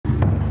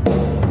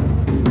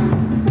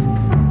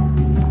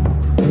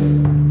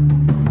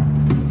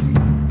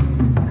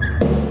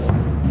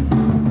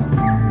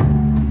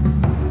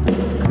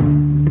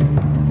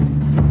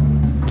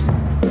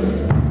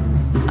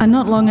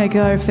not long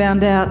ago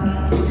found out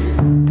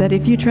that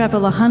if you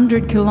travel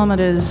 100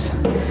 kilometres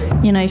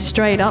in a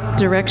straight up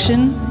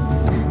direction,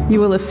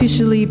 you will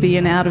officially be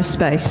in outer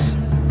space.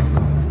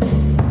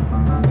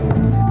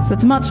 So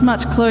it's much,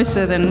 much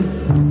closer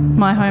than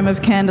my home of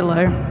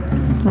Candelo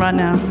right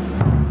now.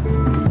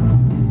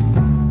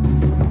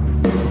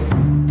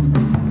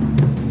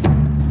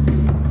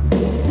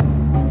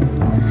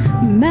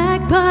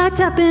 Magpie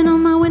tapping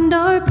on my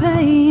window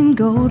pane,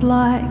 gold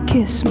light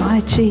kiss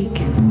my cheek.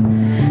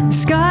 The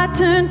sky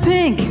turned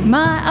pink,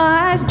 my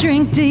eyes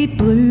drink deep,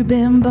 blue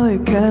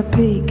Bamboka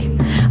Peak.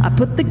 I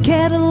put the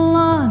kettle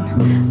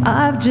on,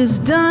 I've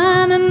just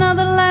done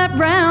another lap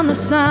round the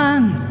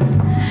sun.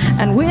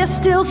 And we're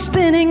still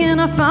spinning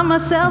and I find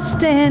myself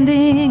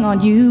standing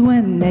on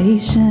UN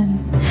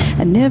Nation.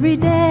 And every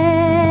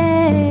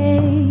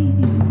day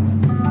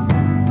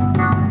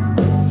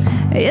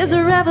is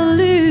a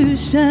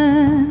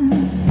revolution.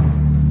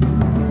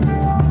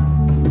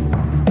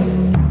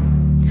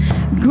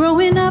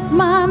 Growing up,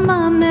 my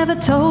mom never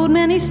told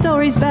many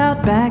stories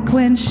about back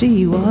when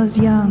she was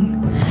young.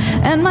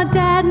 And my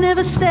dad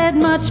never said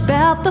much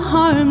about the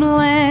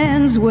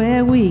homelands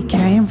where we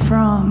came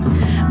from.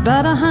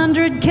 But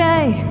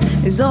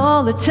 100K is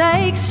all it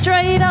takes,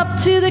 straight up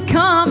to the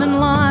common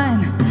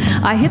line.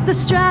 I hit the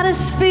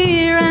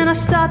stratosphere and I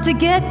start to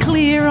get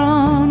clear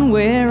on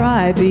where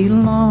I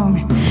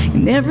belong.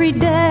 And every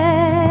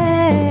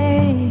day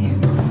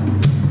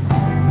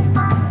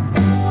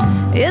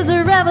is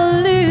a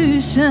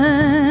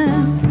revolution.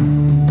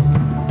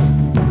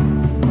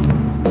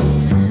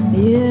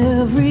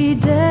 Every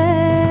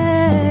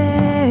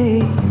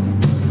day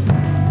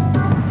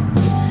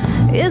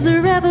is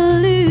a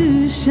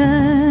revolution.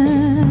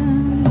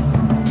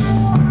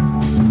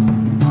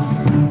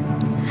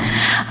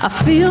 I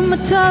feel my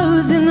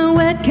toes in the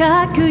wet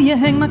kikuyu,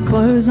 hang my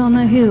clothes on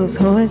the hill's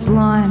hoist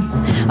line.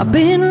 I've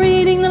been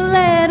reading the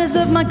letters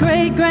of my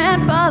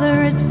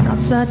great-grandfather, it's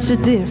not such a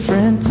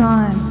different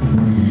time.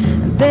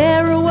 And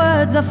there are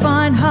words I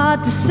find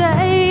hard to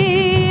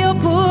say or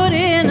put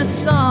in a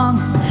song.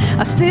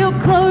 I still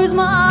close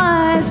my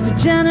eyes to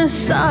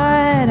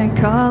genocide and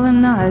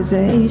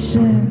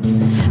colonization.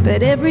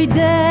 But every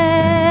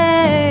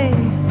day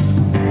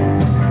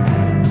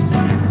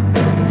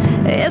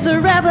is a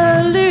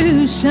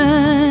revolution.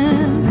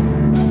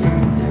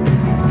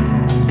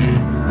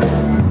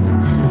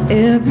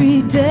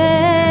 Every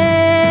day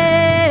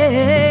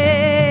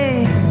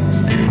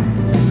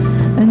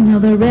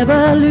another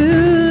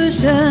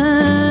revolution.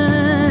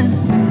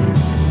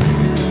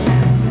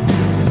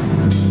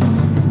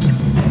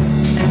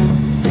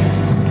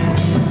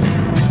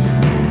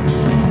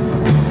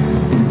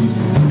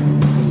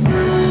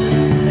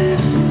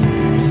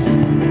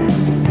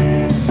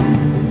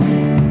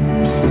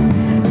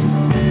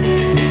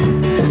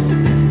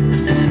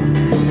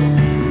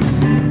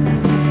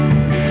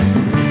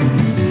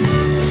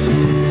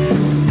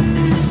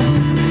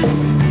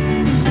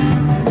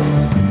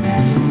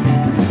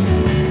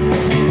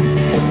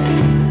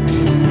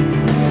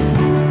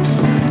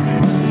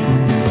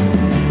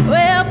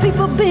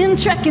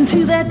 Trekking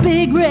to that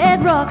big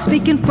red rock,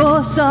 speaking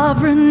for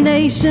sovereign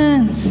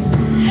nations.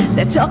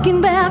 They're talking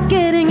about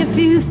getting a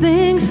few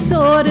things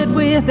sorted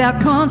with our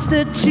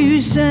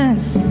Constitution.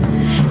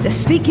 They're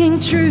speaking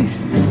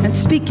truth and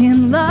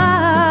speaking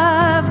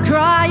love,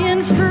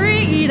 crying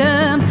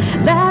freedom,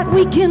 that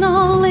we can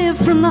all live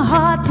from the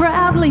heart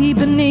proudly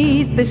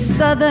beneath this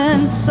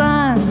southern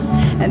sun.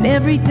 And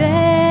every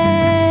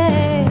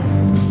day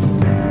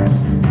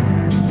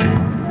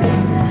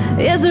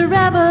is a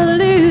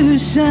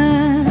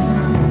revolution.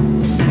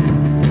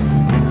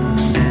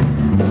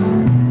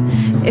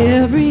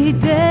 Every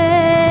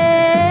day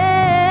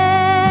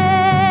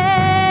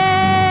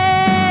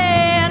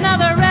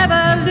another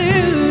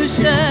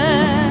revolution.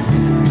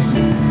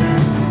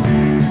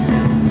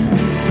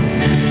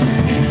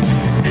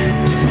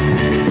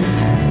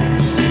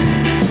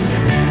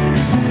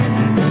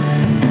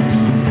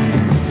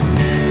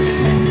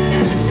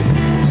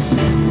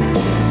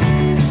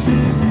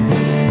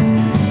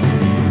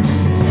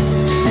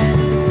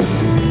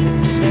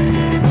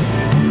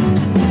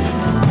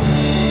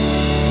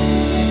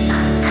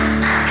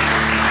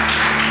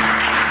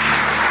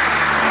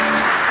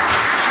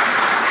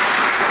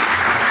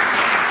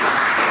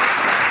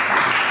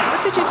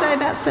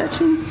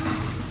 Searching?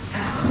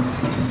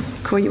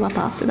 Call you up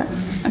after that.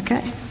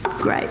 Okay,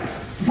 great.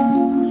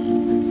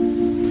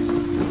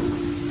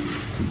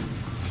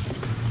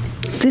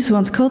 This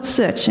one's called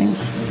Searching.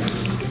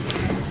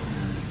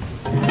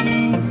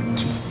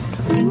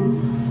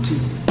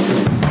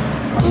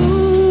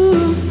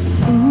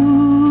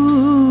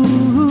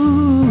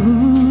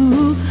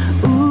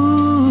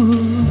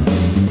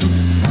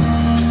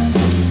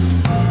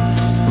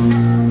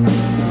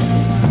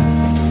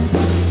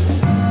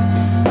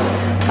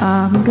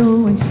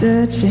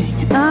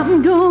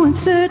 I'm going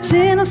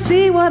searching, I'll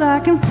see what I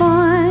can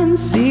find,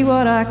 see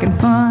what I can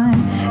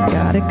find.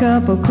 Got a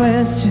couple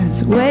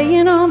questions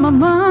weighing on my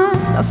mind,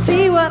 I'll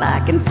see what I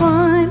can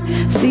find,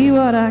 see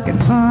what I can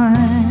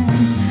find.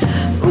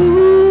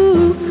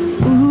 Ooh,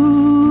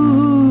 ooh.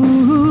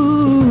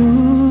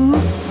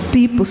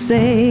 people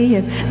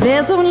saying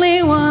there's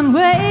only one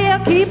way.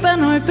 I'll keep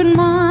an open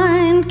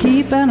mind,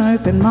 keep an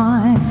open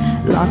mind.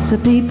 Lots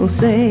of people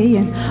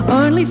saying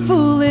only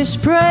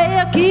foolish pray.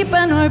 I'll keep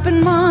an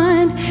open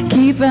mind,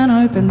 keep an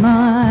open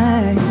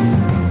mind.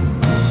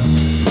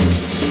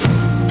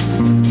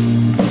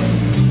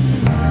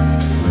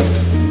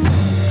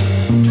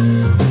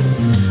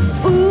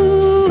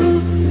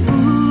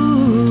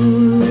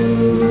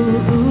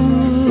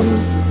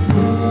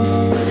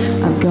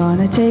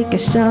 Take a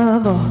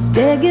shovel,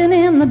 digging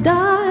in the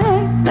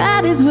dark.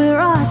 That is where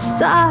I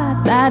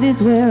start, that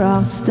is where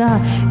I'll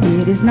start.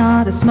 It is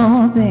not a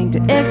small thing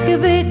to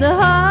excavate the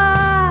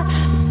heart.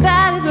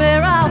 That is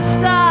where I'll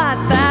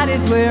start, that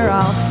is where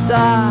I'll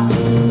start.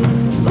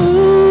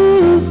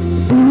 Ooh,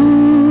 ooh,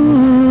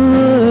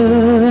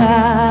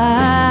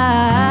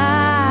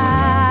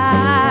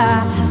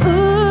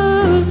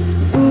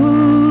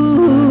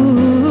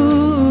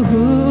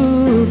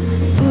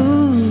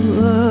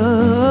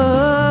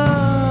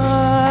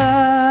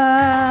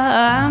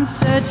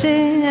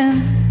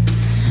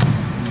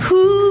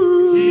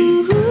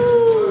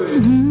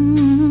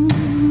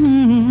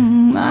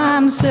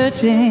 I'm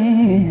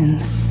searching.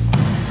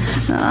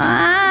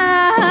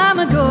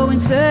 I'm going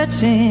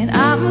searching.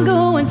 I'm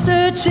going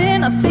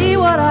searching. I'll see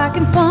what I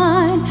can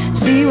find.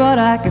 See what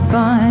I can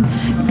find.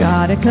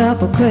 Got a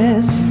couple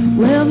questions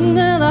welling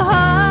to the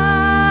heart.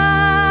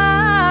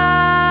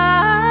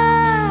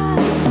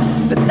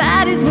 But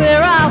that is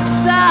where I'll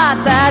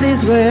start. That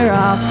is where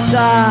I'll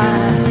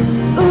start.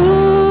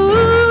 Ooh.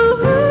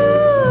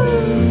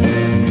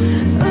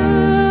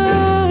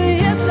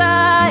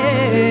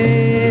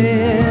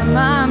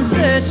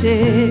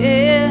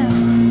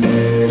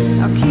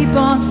 I'll keep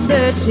on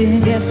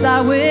searching, yes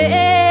I will.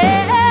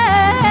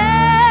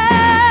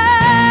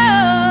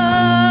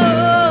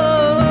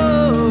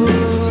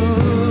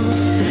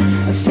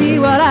 I'll see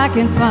what I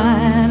can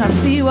find, I'll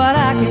see what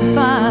I can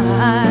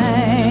find.